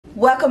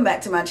Welcome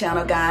back to my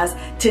channel, guys.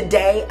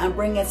 Today I'm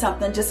bringing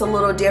something just a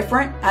little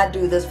different. I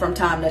do this from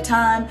time to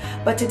time,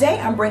 but today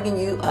I'm bringing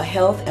you a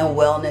health and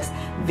wellness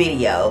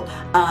video,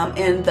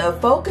 and the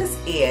focus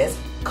is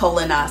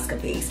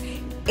colonoscopies.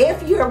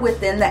 If you're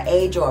within the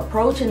age or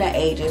approaching the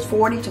ages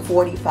 40 to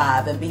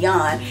 45 and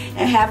beyond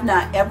and have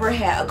not ever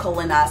had a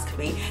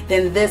colonoscopy,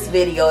 then this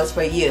video is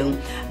for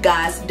you.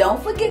 Guys,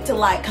 don't forget to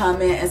like,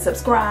 comment, and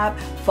subscribe.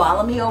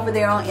 Follow me over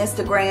there on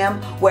Instagram,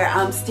 where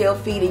I'm still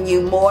feeding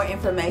you more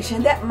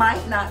information that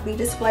might not be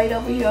displayed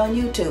over here on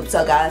YouTube.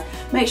 So guys,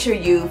 make sure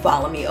you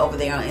follow me over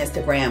there on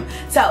Instagram.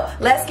 So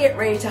let's get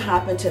ready to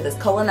hop into this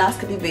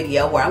colonoscopy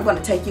video, where I'm going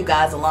to take you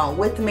guys along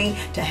with me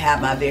to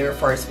have my very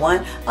first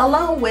one,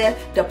 along with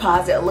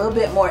deposit a little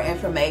bit more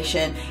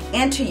information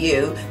into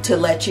you to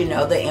let you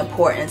know the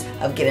importance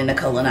of getting a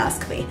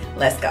colonoscopy.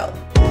 Let's go.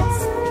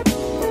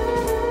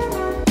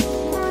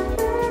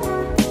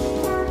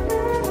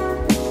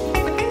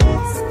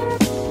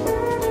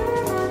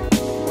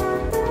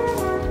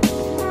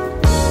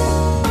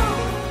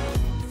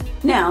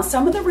 Now,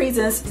 some of the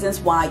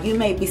reasons why you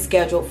may be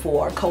scheduled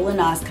for a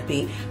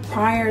colonoscopy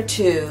prior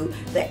to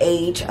the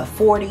age of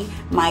 40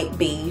 might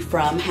be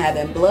from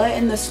having blood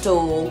in the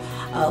stool,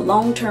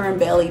 long-term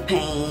belly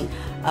pain,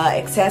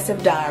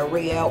 excessive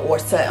diarrhea, or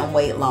sudden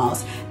weight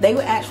loss. They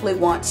would actually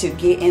want to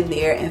get in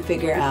there and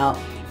figure out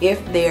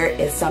if there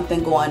is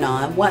something going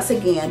on. Once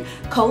again,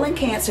 colon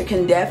cancer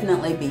can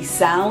definitely be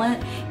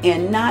silent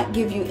and not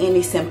give you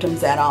any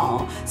symptoms at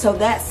all. So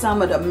that's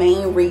some of the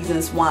main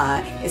reasons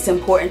why it's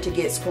important to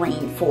get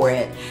screened for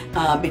it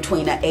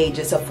between the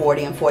ages of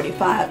 40 and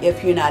 45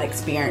 if you're not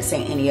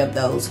experiencing any of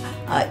those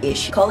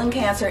issues. Colon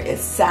cancer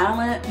is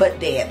silent but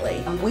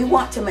deadly. We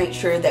want to make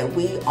sure that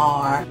we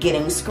are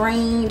getting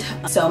screened,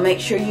 so make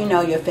sure you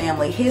know your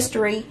family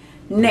history.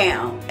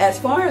 Now, as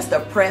far as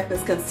the prep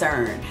is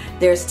concerned,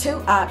 there's two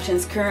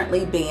options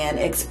currently being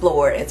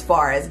explored as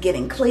far as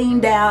getting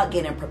cleaned out,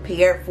 getting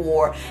prepared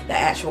for the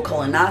actual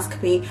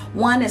colonoscopy.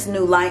 One is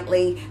New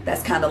Lightly.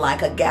 That's kind of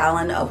like a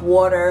gallon of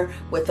water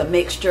with a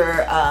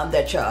mixture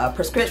that your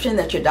prescription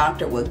that your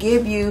doctor will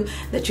give you,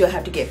 that you'll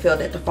have to get filled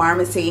at the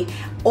pharmacy.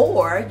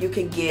 Or you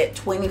could get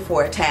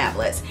 24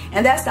 tablets.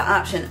 And that's the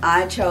option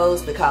I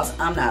chose because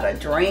I'm not a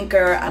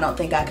drinker. I don't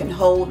think I can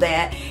hold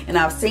that. And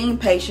I've seen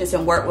patients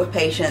and worked with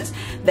patients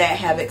that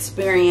have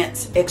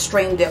experienced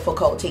extreme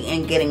difficulty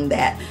in getting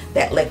that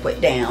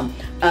liquid down.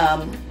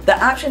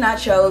 The option I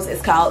chose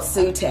is called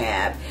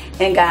SUTAB.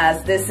 And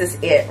guys, this is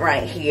it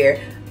right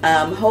here.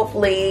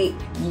 Hopefully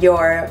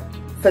your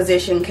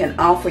physician can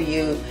offer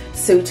you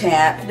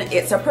SUTAB.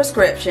 It's a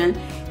prescription,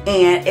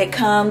 and it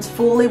comes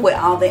fully with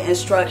all the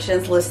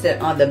instructions listed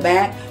on the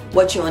back,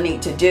 what you'll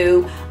need to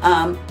do.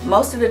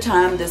 Most of the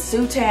time the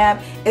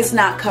SUTAB is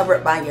not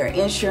covered by your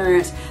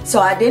insurance, so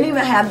I didn't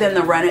even have them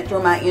to run it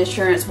through my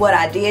insurance. What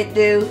I did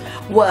do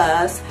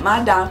was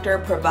my doctor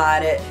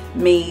provided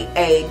me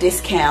a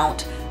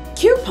discount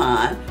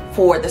coupon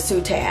for the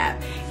SUTAB.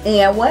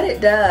 And what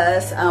it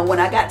does, when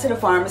I got to the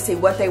pharmacy,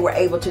 what they were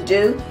able to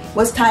do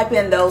was type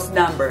in those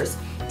numbers.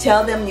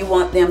 Tell them you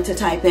want them to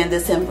type in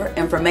this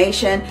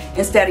information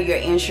instead of your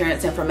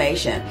insurance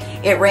information.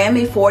 It ran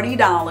me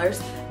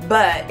 $40,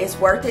 but it's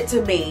worth it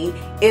to me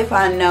if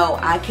I know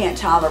I can't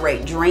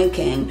tolerate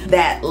drinking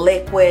that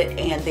liquid,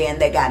 and then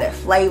they got it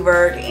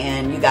flavored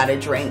and you got to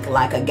drink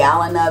like a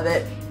gallon of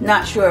it.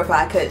 Not sure if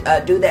I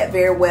could do that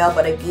very well,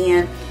 but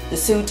again, the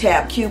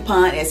SUTAB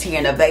coupon is here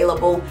and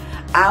available.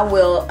 I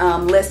will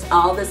list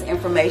all this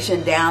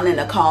information down in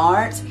the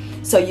cards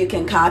so you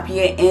can copy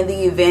it in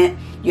the event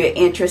you're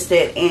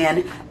interested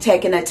in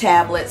taking the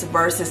tablets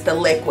versus the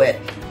liquid.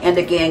 And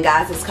again,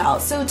 guys, it's called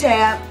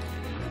SUTAB,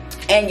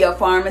 and your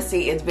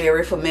pharmacy is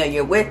very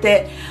familiar with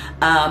it.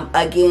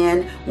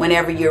 Again,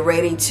 whenever you're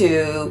ready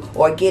to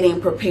or getting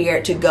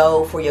prepared to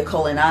go for your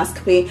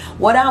colonoscopy,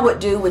 what I would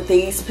do with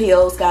these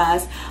pills,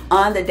 guys,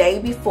 on the day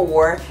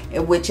before,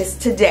 which is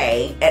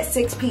today at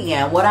 6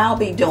 p.m., what I'll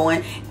be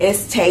doing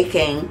is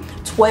taking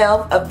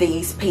 12 of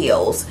these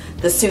pills,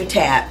 the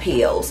SUTAB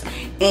pills,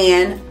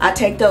 and I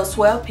take those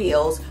 12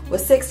 pills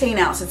with 16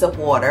 ounces of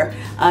water,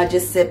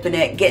 just sipping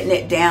it, getting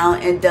it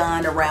down and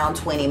done around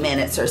 20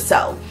 minutes or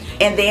so.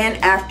 And then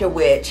after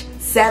which,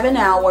 7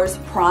 hours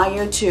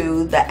prior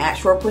to the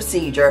actual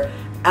procedure,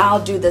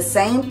 I'll do the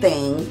same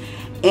thing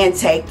and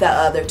take the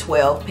other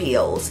 12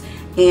 pills.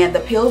 And the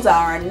pills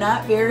are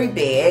not very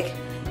big,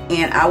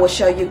 and I will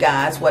show you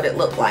guys what it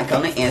looked like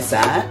on the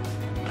inside.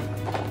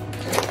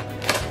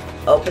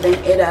 Opening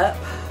it up.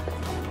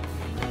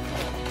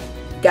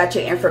 Got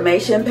your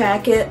information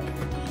packet.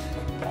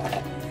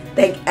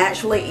 They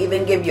actually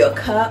even give you a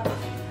cup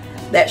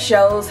that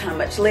shows how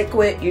much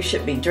liquid you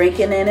should be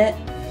drinking in it,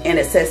 and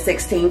it says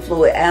 16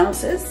 fluid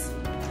ounces.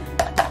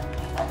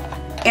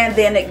 And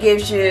then it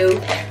gives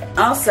you,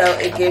 also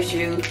it gives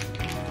you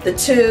the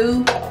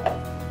 2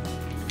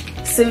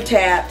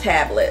 SUTAB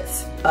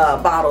tablets, a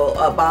bottle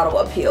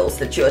of pills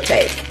that you'll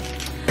take.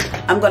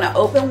 I'm going to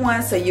open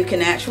one so you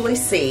can actually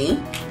see.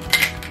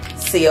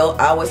 Sealed.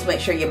 Always make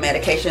sure your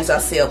medications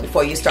are sealed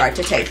before you start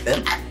to take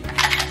them.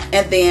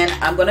 And then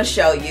I'm going to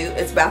show you,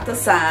 it's about the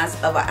size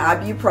of an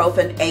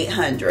ibuprofen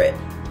 800.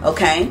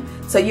 Okay,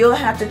 so you'll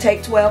have to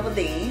take 12 of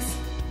these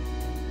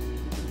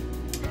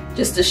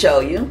just to show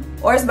you,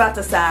 or it's about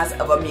the size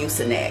of a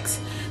Mucinex.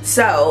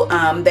 So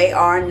they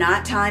are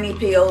not tiny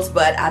pills,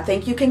 but I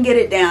think you can get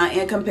it down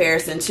in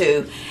comparison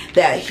to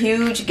that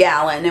huge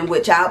gallon, in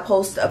which I'll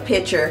post a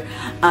picture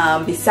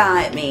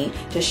beside me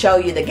to show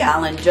you the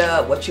gallon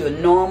jug, what you would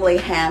normally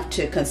have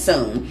to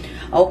consume.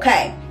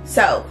 Okay,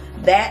 so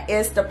that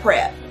is the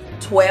prep.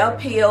 12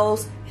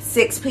 pills,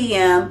 6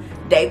 p.m.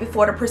 day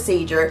before the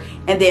procedure,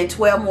 and then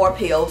 12 more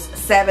pills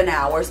 7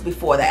 hours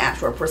before the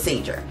actual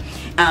procedure,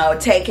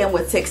 taken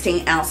with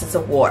 16 ounces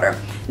of water.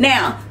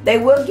 Now, they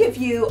will give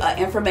you an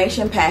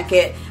information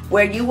packet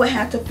where you will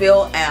have to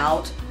fill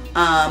out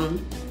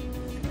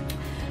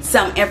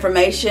some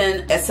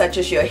information such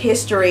as your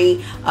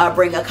history,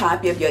 bring a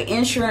copy of your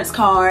insurance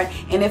card,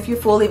 and if you're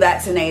fully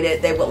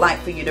vaccinated, they would like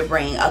for you to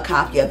bring a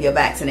copy of your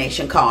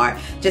vaccination card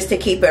just to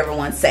keep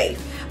everyone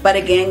safe. But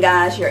again,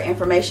 guys, your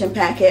information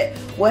packet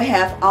will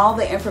have all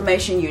the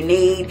information you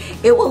need.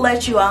 It will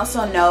let you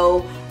also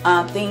know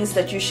things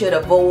that you should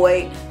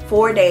avoid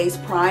 4 days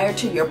prior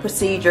to your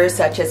procedure,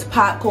 such as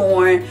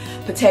popcorn,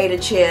 potato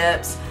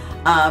chips,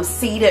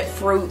 seeded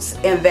fruits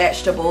and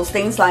vegetables,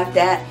 things like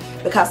that,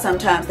 because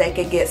sometimes they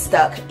could get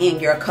stuck in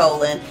your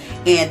colon,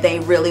 and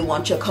they really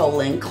want your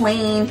colon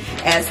clean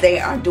as they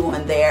are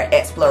doing their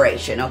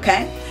exploration.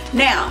 Okay,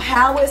 now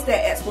how is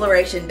that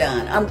exploration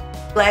done? I'm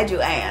glad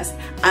you asked.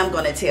 I'm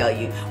going to tell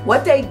you.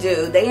 What they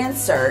do, they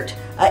insert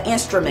an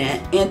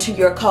instrument into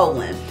your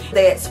colon.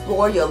 They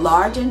explore your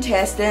large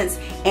intestines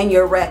and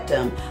your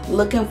rectum,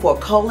 looking for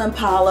colon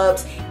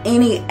polyps,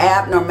 any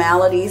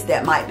abnormalities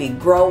that might be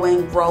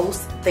growing,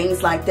 growths,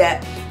 things like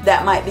that,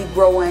 that might be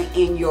growing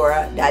in your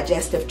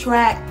digestive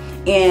tract.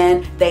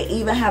 And they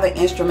even have an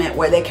instrument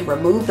where they can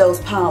remove those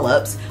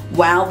polyps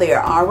while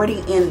they're already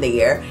in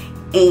there,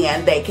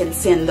 and they can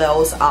send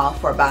those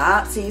off for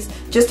biopsies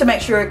just to make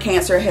sure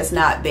cancer has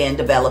not been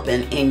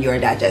developing in your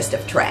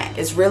digestive tract.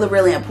 It's really,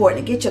 really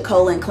important to get your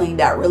colon cleaned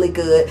out really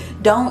good.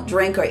 Don't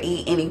drink or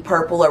eat any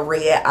purple or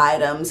red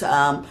items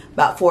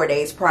about 4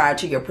 days prior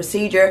to your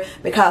procedure,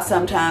 because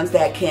sometimes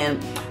that can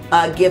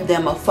give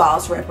them a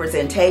false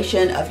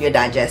representation of your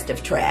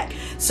digestive tract.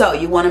 So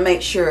you want to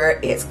make sure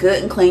it's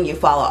good and clean. You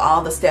follow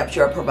all the steps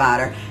your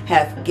provider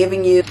have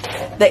given you.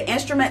 The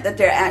instrument that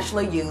they're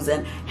actually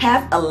using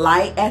have a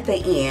light at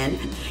the end,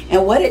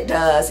 and what it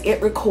does,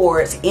 it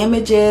records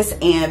images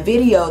and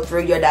video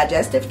through your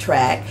digestive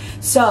tract,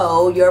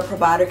 so your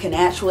provider can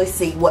actually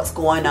see what's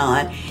going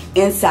on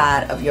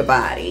inside of your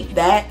body.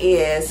 That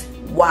is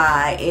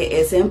why it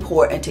is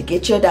important to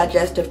get your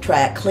digestive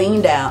tract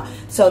cleaned out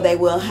so they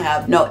will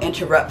have no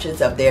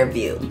interruptions of their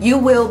view. You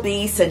will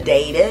be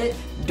sedated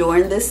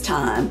during this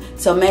time,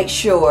 so make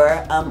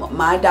sure,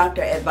 my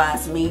doctor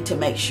advised me to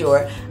make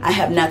sure I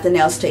have nothing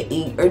else to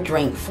eat or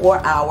drink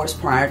 4 hours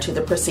prior to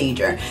the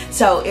procedure.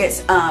 So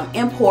it's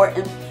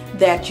important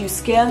that you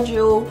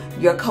schedule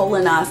your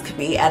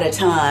colonoscopy at a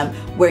time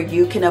where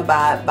you can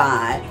abide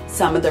by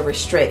some of the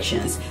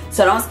restrictions.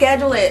 So don't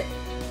schedule it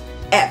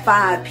at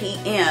 5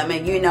 p.m.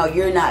 and you know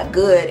you're not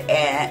good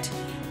at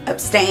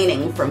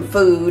abstaining from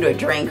food or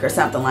drink or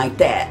something like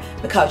that,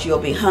 because you'll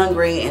be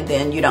hungry and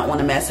then you don't want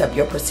to mess up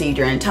your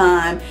procedure in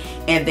time.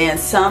 And then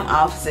some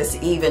offices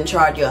even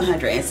charge you a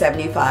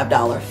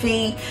 $175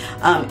 fee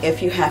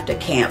if you have to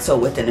cancel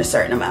within a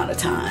certain amount of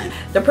time.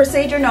 The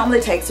procedure normally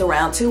takes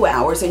around 2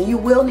 hours, and you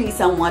will need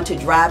someone to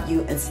drive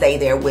you and stay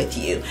there with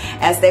you,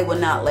 as they will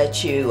not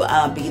let you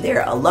be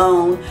there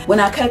alone. When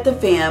I cut the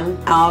film,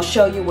 I'll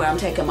show you where I'm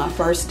taking my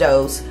first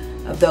dose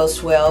of those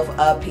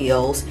 12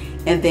 pills,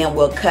 and then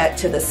we'll cut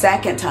to the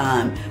second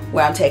time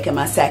where I'm taking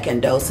my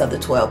second dose of the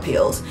 12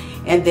 pills.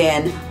 And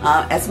then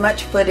as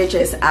much footage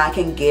as I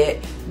can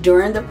get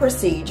during the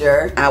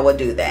procedure, I will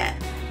do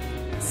that.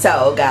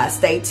 So guys,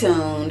 stay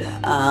tuned,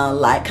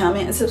 like,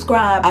 comment, and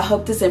subscribe. I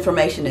hope this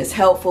information is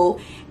helpful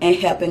and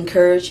help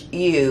encourage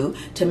you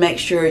to make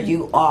sure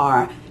you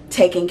are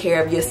taking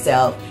care of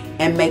yourself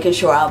and making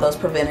sure all those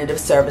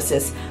preventative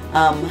services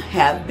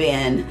have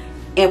been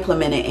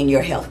implemented in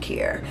your health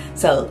care.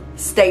 So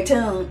stay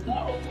tuned.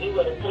 No, we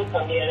would have took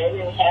them here. They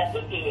didn't have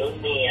the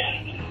pills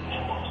then.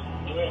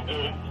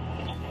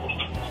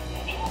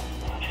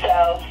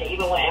 So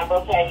even when Amber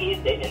had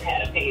his, they didn't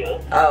have the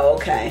pills. Oh,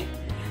 okay.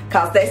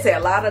 Because they say a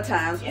lot of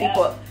times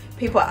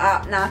people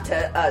opt not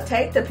to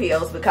take the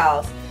pills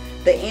because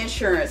the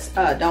insurance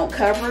don't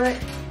cover it,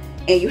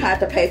 and you have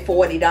to pay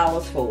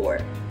 $40 for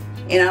it.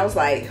 And I was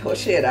like, oh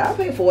shit, I'll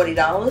pay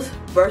 $40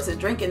 versus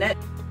drinking that.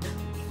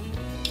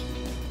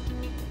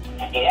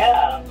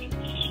 Yeah,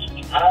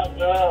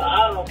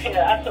 I don't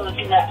care. I told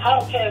you that I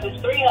don't care if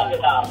it's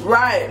 $300.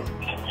 Right.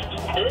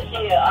 This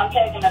year I'm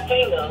taking the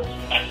pills.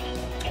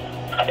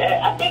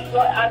 I think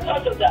what I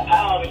told you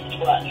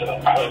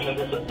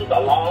that this is a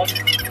long.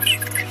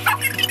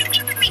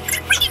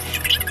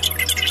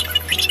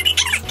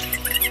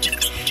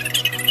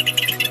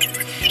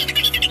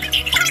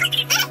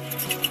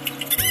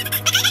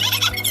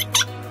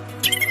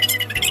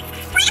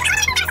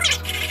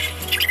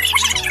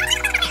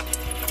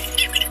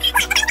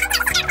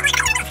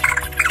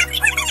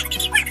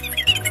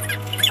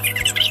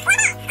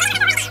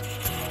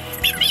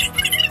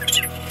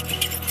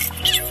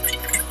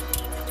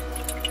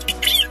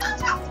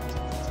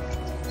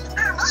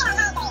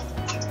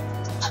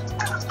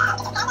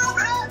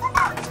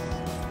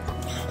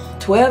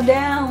 12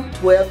 down,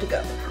 12 to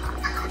go.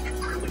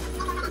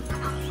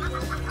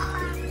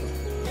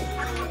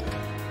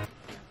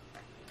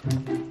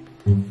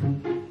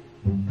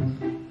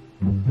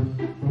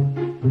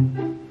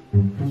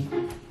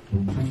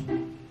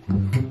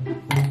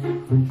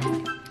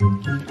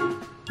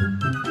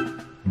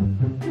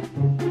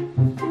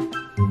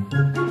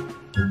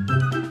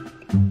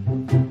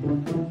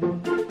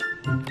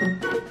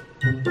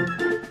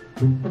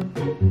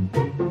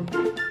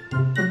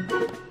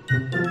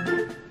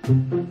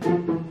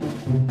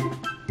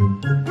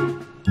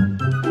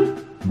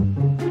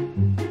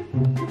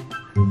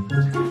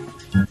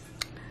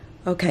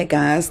 Okay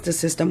guys,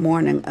 this is the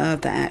morning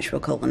of the actual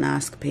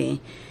colonoscopy,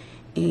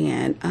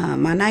 and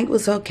my night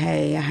was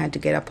okay. I had to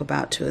get up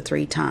about 2 or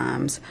 3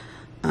 times,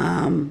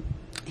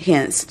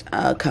 hence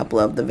a couple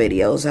of the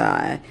videos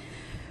I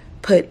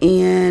put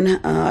in.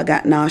 I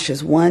got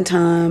nauseous one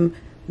time.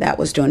 That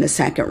was during the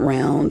second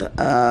round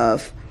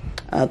of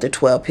the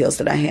 12 pills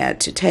that I had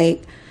to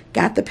take.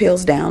 Got the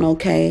pills down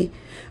okay,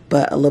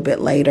 but a little bit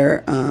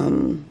later,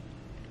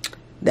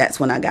 that's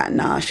when I got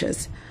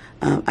nauseous.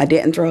 I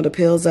didn't throw the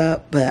pills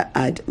up, but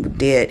I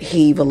did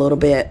heave a little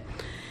bit,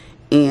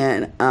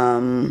 and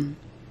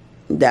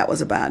that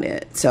was about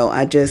it. So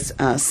I just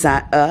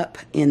sat up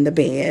in the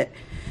bed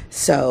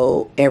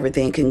so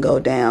everything can go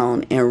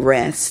down and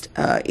rest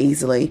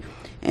easily.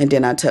 And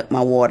then I took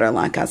my water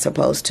like I was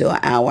supposed to an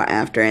hour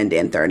after, and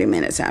then 30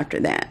 minutes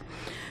after that.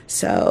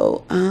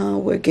 So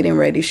we're getting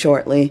ready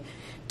shortly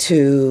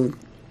to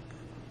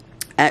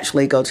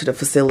actually go to the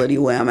facility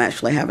where I'm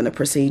actually having the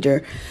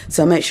procedure.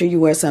 So make sure you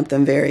wear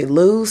something very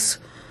loose,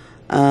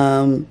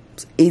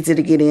 easy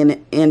to get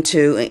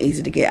into and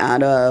easy to get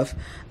out of,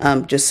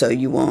 just so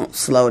you won't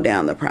slow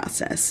down the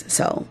process.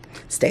 So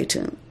stay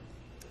tuned.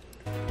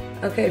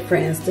 Okay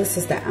friends, this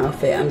is the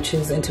outfit I'm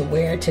choosing to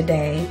wear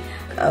today.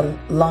 A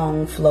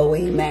long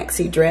flowy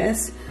maxi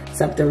dress,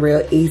 something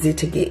real easy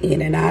to get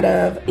in and out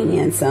of,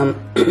 and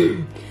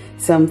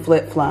some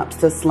flip-flops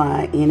to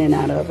slide in and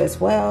out of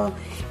as well.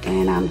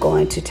 And I'm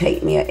going to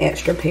take me an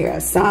extra pair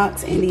of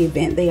socks in the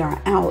event they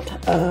are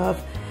out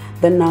of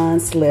the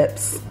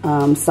non-slips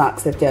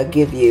socks that they'll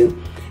give you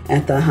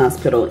at the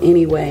hospital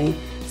anyway.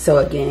 So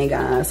again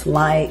guys,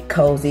 light,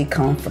 cozy,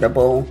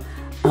 comfortable,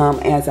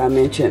 as I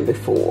mentioned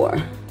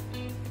before.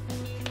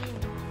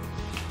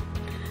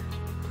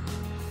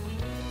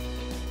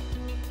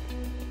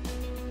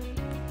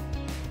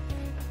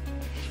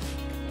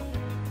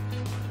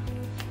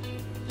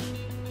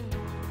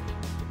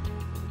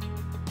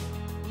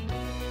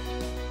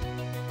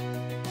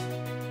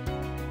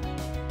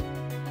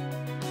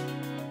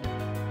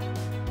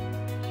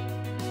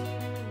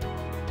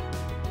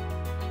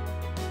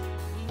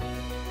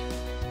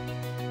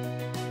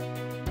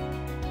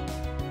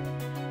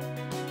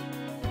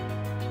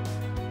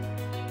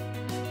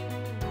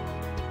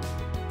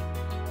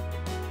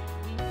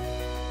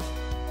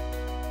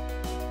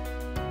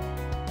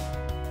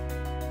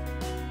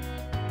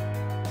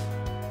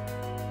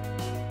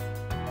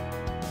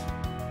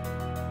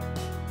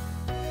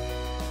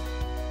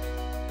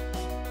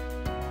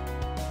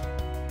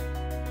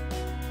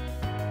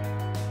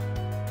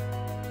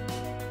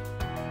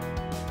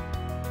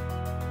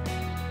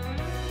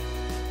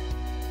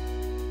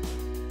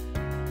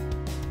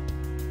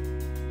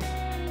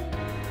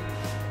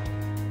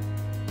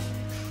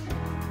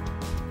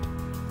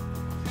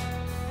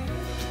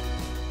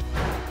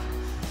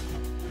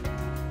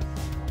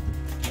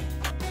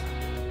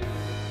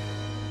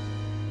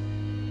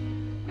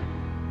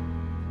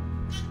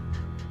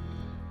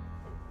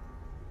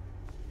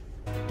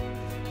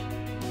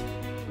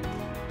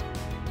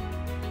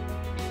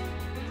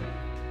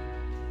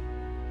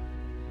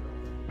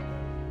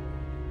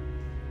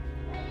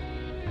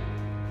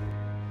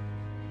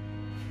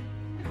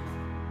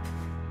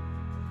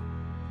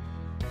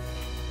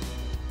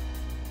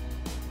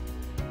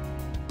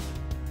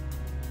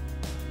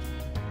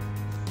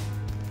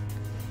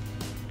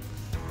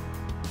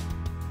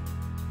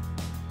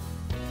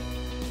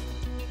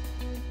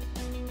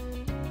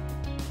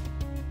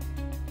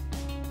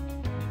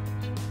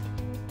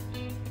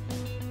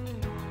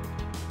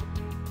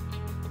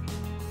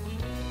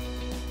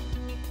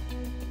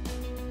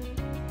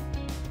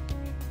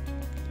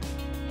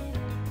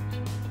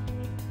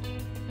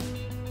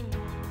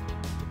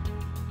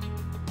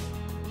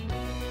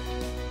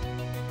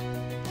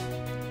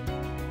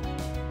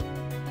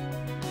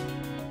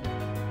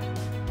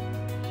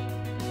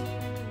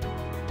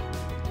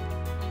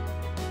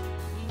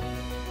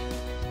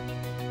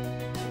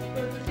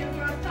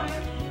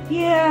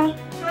 Yeah.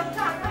 First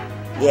time,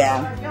 right?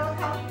 Yeah.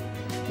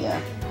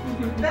 Yeah.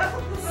 That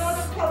was the Lord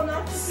of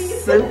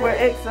colonoscopy. Super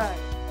excited.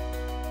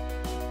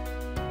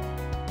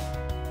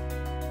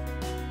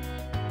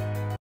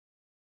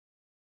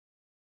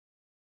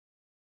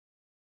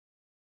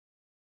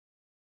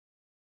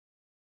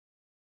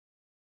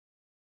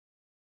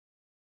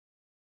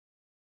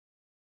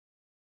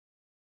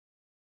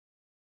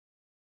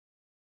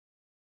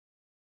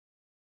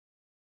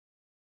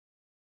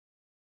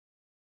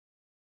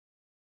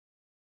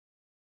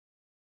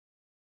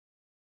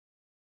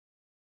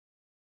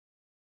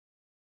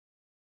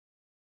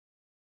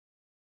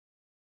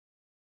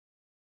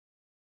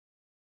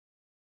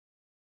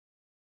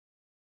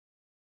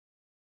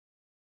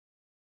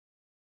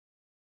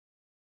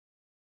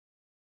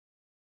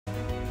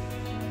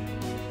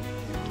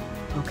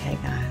 Okay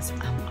guys,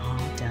 I'm all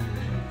done.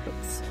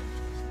 Oops.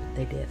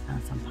 They did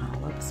find some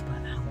polyps,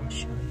 but I will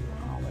show you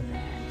all of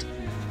that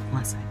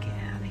once I get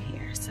out of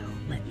here. So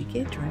let me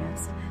get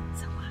dressed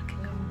so I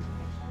can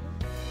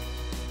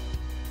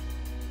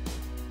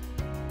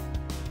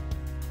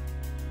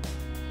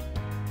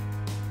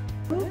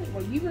go.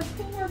 Well, you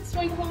record,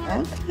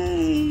 sweetheart.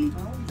 Okay.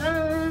 All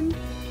done.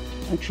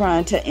 I'm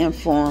trying to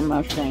inform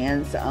my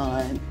friends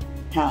on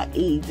how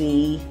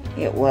easy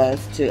it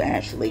was to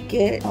actually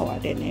get. Oh, I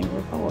didn't even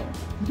record.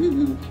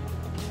 Do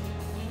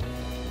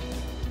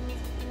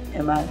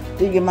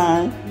you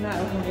mind? No,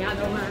 honey, I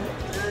don't mind.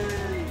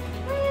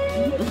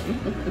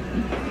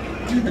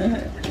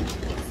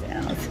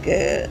 Sounds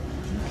good.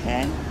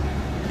 Okay.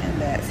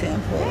 And that's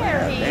him pulling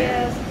There up he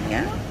there. is.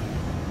 Yeah.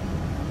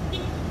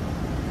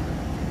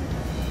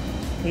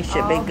 He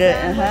should be good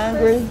and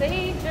hungry.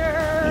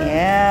 Procedure.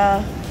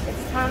 Yeah.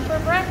 It's time for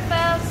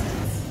breakfast.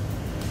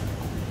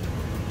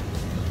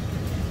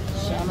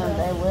 Shannon,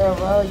 they will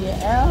roll you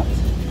out.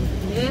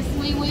 Yes,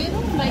 we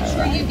will. Make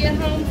sure you get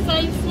home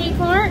safe,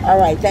 sweetheart. All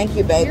right, thank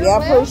you, baby. You're I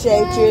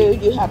appreciate welcome. you.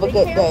 You have a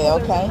good day,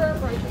 okay?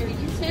 You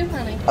too,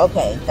 honey.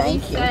 Okay,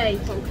 thank Be you.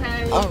 safe,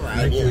 okay? All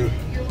right. Thank you.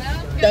 You're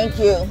welcome. Thank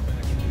you.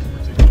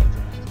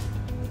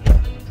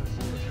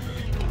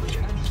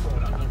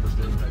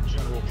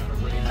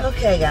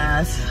 Okay,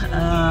 guys.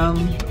 I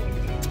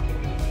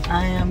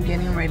am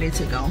getting ready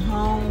to go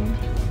home.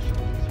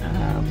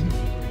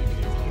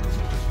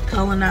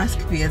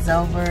 Colonoscopy is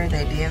over.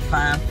 They did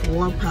find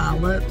 4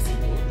 polyps.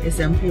 It's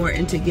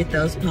important to get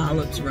those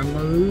polyps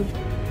removed.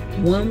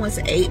 One was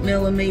 8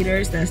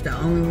 millimeters. That's the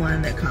only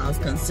one that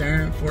caused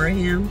concern for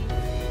him.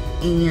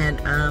 And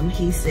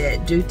he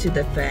said due to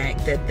the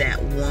fact that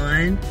that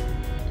one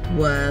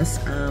was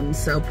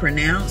so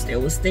pronounced, it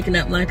was sticking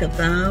up like a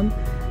thumb,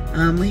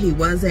 he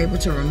was able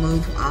to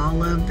remove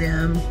all of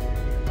them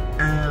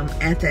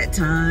at that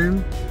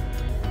time.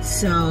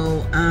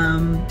 So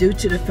due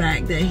to the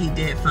fact that he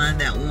did find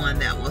that one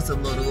that was a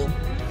little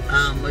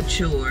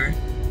mature,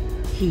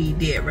 he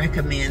did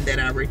recommend that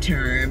I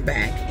return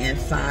back in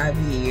 5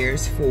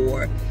 years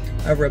for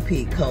a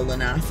repeat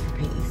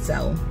colonoscopy.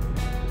 So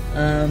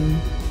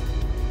and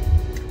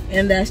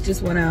that's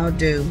just what I'll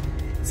do.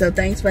 So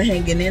thanks for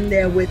hanging in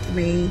there with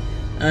me.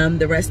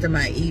 The rest of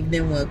my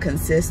evening will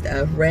consist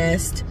of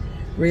rest,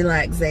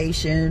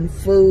 relaxation,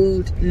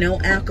 food, no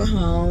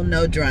alcohol,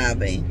 no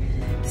driving.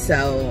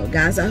 So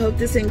guys, I hope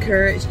this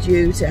encouraged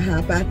you to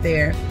hop out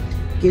there,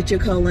 get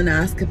your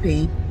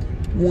colonoscopy.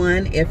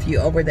 1, if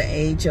you're over the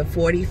age of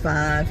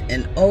 45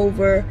 and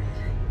over,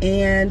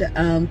 and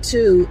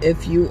 2,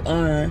 if you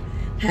are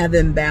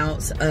having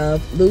bouts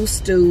of loose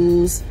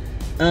stools,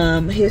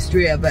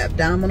 history of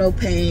abdominal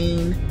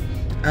pain,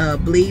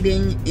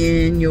 bleeding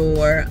in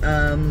your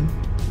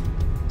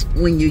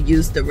when you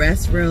use the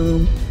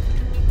restroom,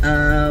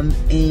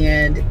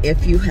 and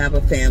if you have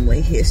a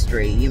family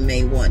history, you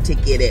may want to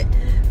get it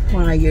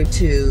prior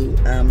to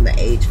the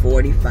age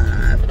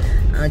 45.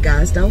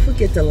 Guys, don't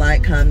forget to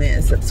like, comment,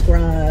 and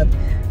subscribe.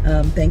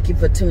 Thank you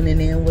for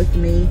tuning in with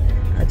me.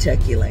 I'll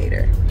check you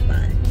later.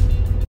 Bye.